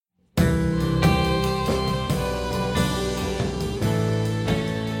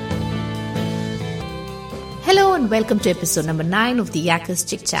and welcome to episode number 9 of the Yakkers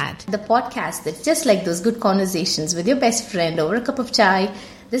Chick Chat, the podcast that's just like those good conversations with your best friend over a cup of chai.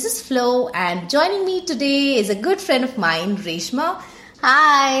 This is Flo, and joining me today is a good friend of mine, Reshma.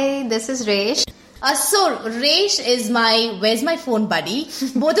 Hi, this is Resh. So Resh is my where's my phone buddy.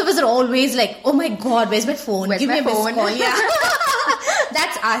 Both of us are always like, oh my god, where's my phone? Where's Give my me a missed phone? call. Yeah.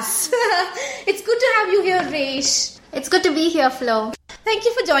 That's us. It's good to have you here, Resh. It's good to be here, Flo. Thank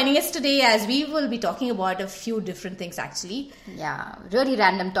you for joining us today, as we will be talking about a few different things actually. Yeah, really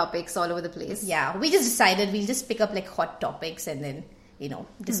random topics all over the place. Yeah, we just decided we'll just pick up like hot topics and then,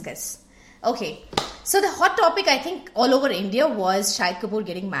 discuss. Okay, so the hot topic I think all over India was Shahid Kapoor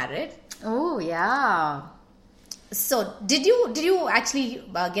getting married. Oh, yeah. So, did you actually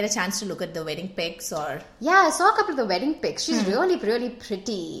get a chance to look at the wedding pics or? Yeah, I saw a couple of the wedding pics. She's really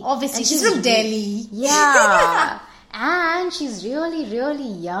pretty. Obviously, and she's from Delhi. Yeah. And she's really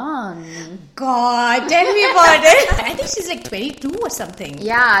young. God, tell me about it. I think she's like 22 or something.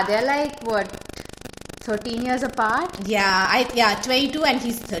 Yeah, they're like, 13 years apart? Yeah, 22 and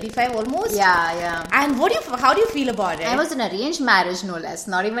he's 35 almost. Yeah. And how do you feel about it? It was an arranged marriage, no less.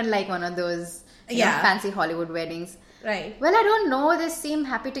 Not even like one of those fancy Hollywood weddings. Right. Well, I don't know. They seem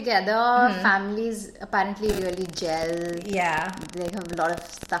happy together. Families apparently really gel. Yeah. They have a lot of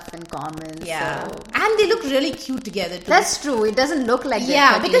stuff in common. Yeah. So. And they look really cute together too. That's true. It doesn't look like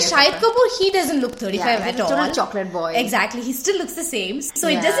because Shahid Kapoor, he doesn't look 35 at all. He's still a chocolate boy. Exactly. He still looks the same. So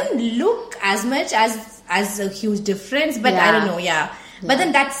it doesn't look as much as a huge difference. But I don't know. Yeah. But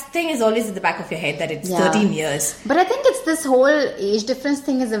then that thing is always at the back of your head that it's 13 years. But I think it's this whole age difference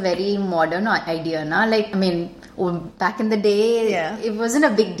thing is a very modern idea, na? Like, I mean, back in the day, it wasn't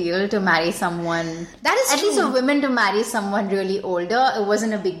a big deal to marry someone. That is At true. least for women to marry someone really older, it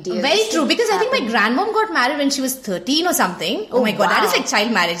wasn't a big deal. Very true. Because I think my grandmom got married when she was 13 or something. Oh my god, that is like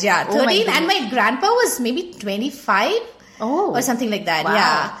child marriage. Yeah, 13. And my grandpa was maybe 25 or something like that. Wow.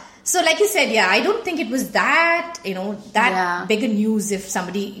 Yeah. So like you said, I don't think it was that, big a news if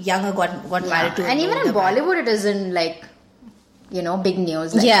somebody younger got married to. And even in Bollywood, it isn't like, big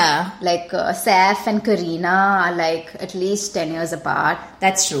news. Like, Like Saif and Kareena are like at least 10 years apart.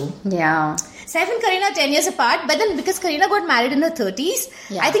 That's true. Yeah. Saif and Kareena are 10 years apart, but then because Kareena got married in her 30s,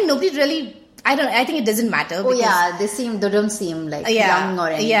 I think nobody really... I think it doesn't matter. They don't seem like young or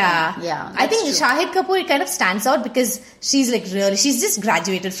anything. Yeah. I think Shahid Kapoor, it kind of stands out because she's like she's just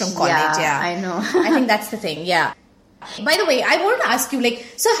graduated from college. Yeah, I know. I think that's the thing. Yeah. By the way, I wanted to ask you,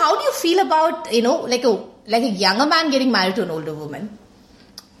 so how do you feel about, like a younger man getting married to an older woman?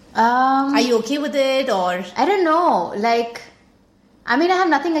 Are you okay with it or? I don't know. I have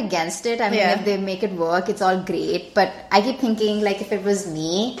nothing against it. If they make it work, it's all great. But I keep thinking, if it was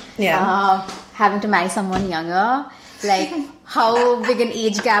me, having to marry someone younger, how big an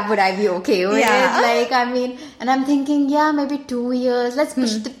age gap would I be okay with? And I'm thinking, maybe 2 years. Let's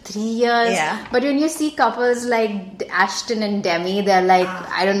push it to 3 years. Yeah. But when you see couples like Ashton and Demi, they're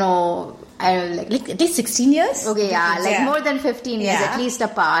I don't know. At least 16 years? Okay, more than 15 years at least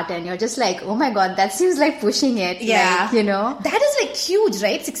apart, and you're just like, oh my god, that seems like pushing it. Yeah. That is huge,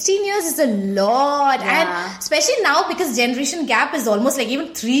 right? 16 years is a lot. Yeah. And especially now because generation gap is almost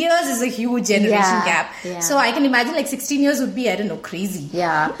even 3 years is a huge generation gap. Yeah. So I can imagine 16 years would be, I don't know, crazy.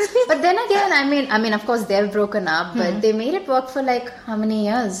 Yeah. But then again, I mean, of course they've broken up, but they made it work for how many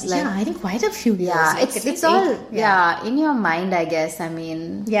years? I think quite a few years. Yeah, it's all, in your mind, I guess.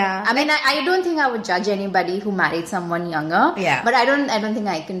 I don't think I would judge anybody who married someone younger. Yeah. But I don't think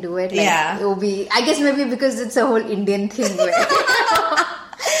I can do it. It will be, I guess maybe because it's a whole Indian thing where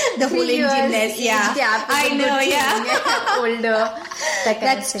the whole Indianness, gap I know, older.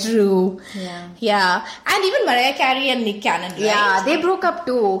 That's true. Yeah. And even Mariah Carey and Nick Cannon, right? Yeah, they broke up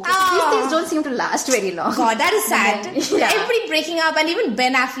too. These things don't seem to last very long. God, that is sad. Everybody breaking up, and even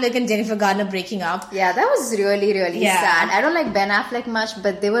Ben Affleck and Jennifer Garner breaking up. Yeah, that was really sad. I don't like Ben Affleck much,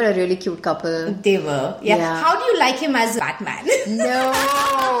 but they were a really cute couple. They were. Yeah. How do you like him as Batman? No.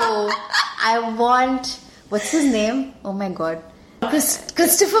 I want... What's his name? Oh my god.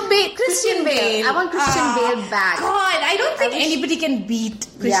 Christian Bale. I want Christian Bale back. God, I don't think anybody can beat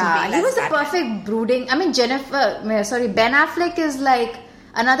Christian Bale. He was a perfect brooding. Ben Affleck is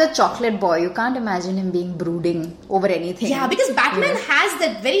another chocolate boy. You can't imagine him being brooding over anything. Yeah, because Batman has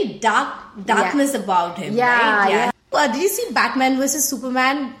that very darkness about him. Yeah. Did you see Batman vs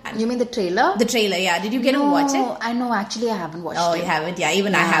Superman? You mean the trailer? The trailer, yeah. Did you get to watch it? I know. Actually, I haven't watched it. Oh, you haven't? Yeah,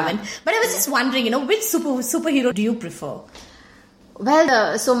 even I haven't. But I was just wondering, which superhero do you prefer?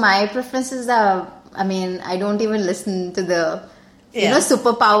 Well, so my preferences are, I don't even listen to the,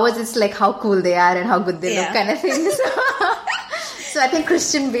 superpowers. It's how cool they are and how good they look kind of thing. So I think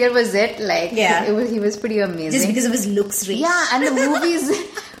Christian Bale was it. Like, he was pretty amazing. Just because of his looks, Rish. Yeah, and the movies,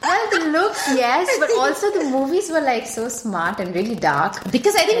 well, the looks, yes, but also the movies were like so smart and really dark.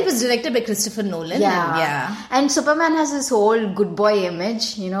 Because I think it was directed by Christopher Nolan. And Superman has this whole good boy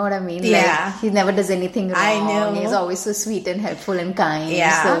image, you know what I mean? Like, he never does anything wrong. I know. He's always so sweet and helpful and kind.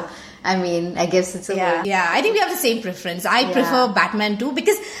 Yeah. So, I mean, I guess it's a whole... Yeah, I think we have the same preference. I prefer Batman too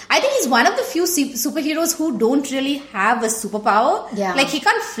because I think he's one of the few superheroes who don't really have a superpower. Yeah. Like, he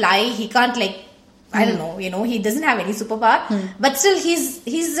can't fly, he can't I don't know, he doesn't have any superpower. But still,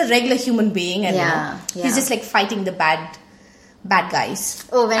 he's a regular human being and he's just like fighting the bad guys.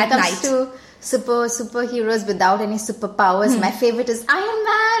 Oh, when it comes to superheroes without any superpowers, my favorite is Iron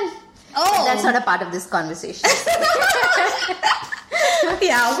Man. Oh, but that's not a part of this conversation.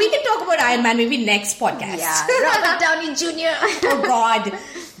 Yeah, we can talk about Iron Man maybe next podcast. Yeah, Robert Downey Jr. Oh God,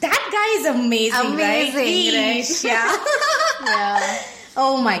 that guy is amazing, right? Yeah.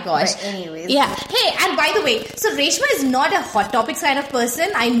 Oh my gosh. But anyways. Yeah. Hey, and by the way, so Reshma is not a Hot Topics kind of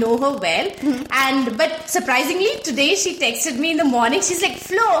person. I know her well. But surprisingly, today she texted me in the morning. She's like,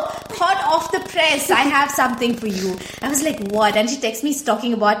 Flo, hot off the press. I have something for you. I was like, what? And she texted me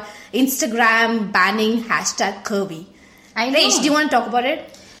talking about Instagram banning #Curvy. I know. Resh, do you want to talk about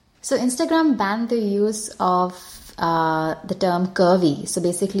it? So Instagram banned the use of the term curvy. So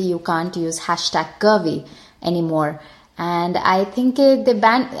basically you can't use #Curvy anymore. And I think they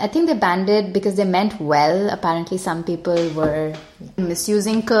banned it because they meant well. Apparently some people were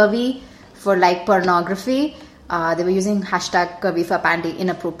misusing curvy for like pornography. They were using #curvy for apparently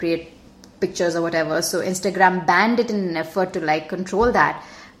inappropriate pictures or whatever. So Instagram banned it in an effort to like control that.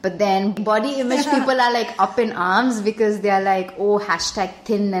 But then body image people are like up in arms because they are like, oh,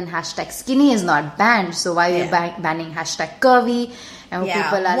 #thin and #skinny is not banned. So why are you banning #curvy? And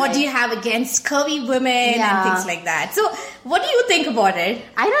people are what do you have against curvy women and things like that? So what do you think about it?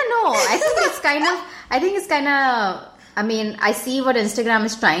 I don't know. I think it's kind of, I mean, I see what Instagram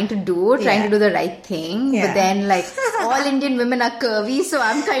is trying to do the right thing. But then like all Indian women are curvy. So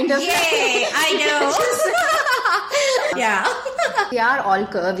I'm kind of... Yay, I know. We are all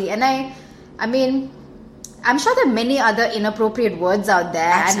curvy. And I mean, I'm sure there are many other inappropriate words out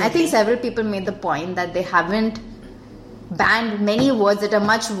there. Absolutely. And I think several people made the point that they haven't banned many words that are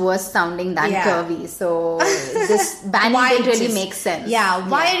much worse sounding than curvy. So this banning didn't really make sense. Yeah,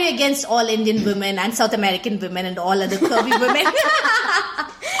 why are you against all Indian women and South American women and all other curvy women?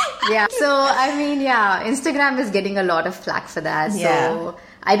 So I mean, Instagram is getting a lot of flack for that. So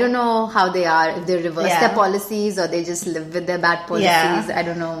I don't know how they are, if they reverse their policies or they just live with their bad policies. I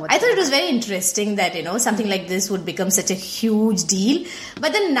don't know. I thought it was very interesting that, something like this would become such a huge deal.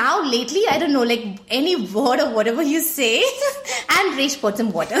 But then now lately, I don't know, like any word or whatever you say, and Resh put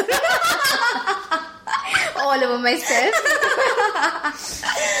some water. All over myself.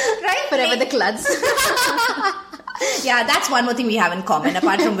 Right? Forever the cluds. Yeah, that's one more thing we have in common,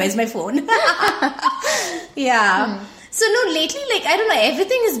 apart from where's my phone. So no, lately, like, I don't know,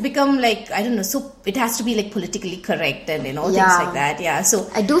 everything has become like, I don't know, so it has to be like politically correct and, things like that. Yeah, so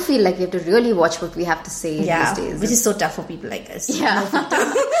I do feel like we have to really watch what we have to say these days. Which is so tough for people like us. Yeah.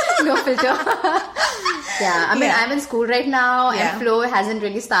 No filter. I mean, I'm in school right now and Flo hasn't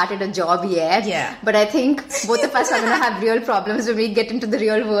really started a job yet. But I think both of us are going to have real problems when we get into the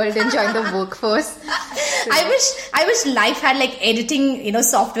real world and join the workforce. So, I wish life had like editing,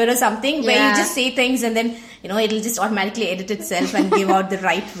 software or something where you just say things and then, it'll just automatically edit itself and give out the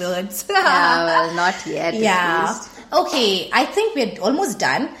right words. Well, not yet. Okay, I think we're almost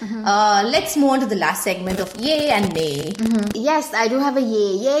done. Let's move on to the last segment of Yay and Nay. Yes, I do have a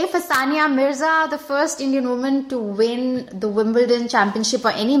yay. Yay for Sania Mirza, the first Indian woman to win the Wimbledon championship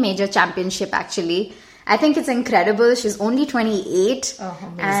or any major championship actually. I think it's incredible. She's only 28. Oh,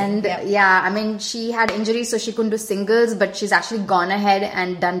 amazing. And I mean, she had injuries so she couldn't do singles, but she's actually gone ahead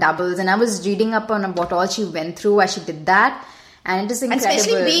and done doubles. And I was reading up on what all she went through as she did that. And it is incredible. And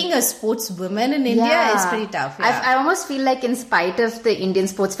especially being a sportswoman in India is pretty tough. I almost feel like in spite of the Indian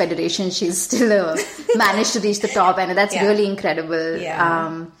Sports Federation, she's still managed to reach the top. And that's really incredible.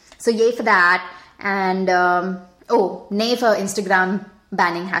 So yay for that. And nay for Instagram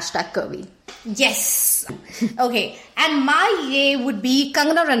banning #curvy. Yes. Okay. And my yay would be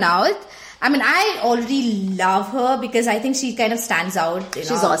Kangana Ranaut. I mean, I already love her because I think she kind of stands out.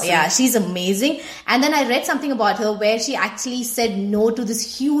 She's awesome. Yeah, she's amazing. And then I read something about her where she actually said no to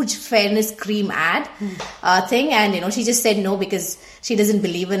this huge fairness cream ad thing. And, she just said no because she doesn't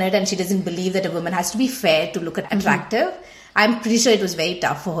believe in it and she doesn't believe that a woman has to be fair to look attractive. I'm pretty sure it was very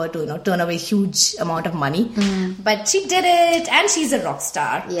tough for her to, turn away a huge amount of money. But she did it, and she's a rock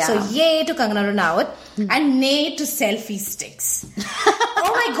star. Yeah. So yay to Kangana Ranaut, and nay to selfie sticks.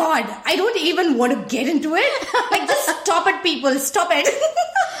 Oh my God, I don't even want to get into it. Like, just stop it, people. Stop it.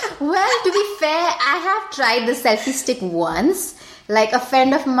 Well, to be fair, I have tried the selfie stick once. Like, a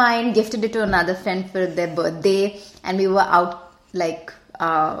friend of mine gifted it to another friend for their birthday, and we were out, like,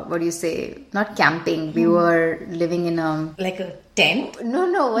 what do you say? Not camping. We were living in a... Like a tent? No.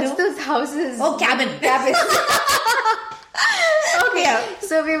 What's those houses? Oh, cabin. Okay. Yeah.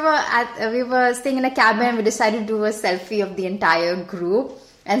 So we were staying in a cabin. We decided to do a selfie of the entire group.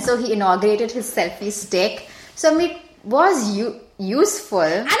 And so he inaugurated his selfie stick. So it was useful.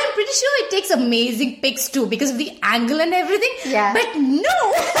 And I'm pretty sure it takes amazing pics too because of the angle and everything. Yeah. But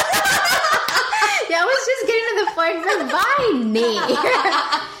no! Yeah, I was just getting to the point, but why nay?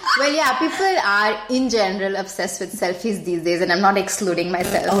 Well, yeah, people are in general obsessed with selfies these days, and I'm not excluding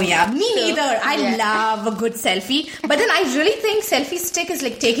myself. Oh yeah, me neither. I love a good selfie, but then I really think selfie stick is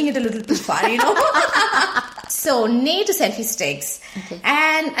like taking it a little too far, So, nay to selfie sticks. Okay.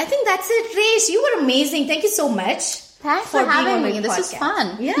 And I think that's it, Resh. You were amazing. Thank you so much. Thanks for having me. This was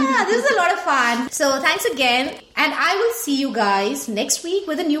fun. Yeah, this is a lot of fun. So thanks again. And I will see you guys next week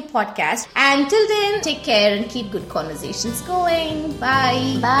with a new podcast. And till then, take care and keep good conversations going.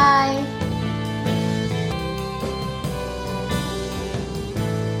 Bye. Bye.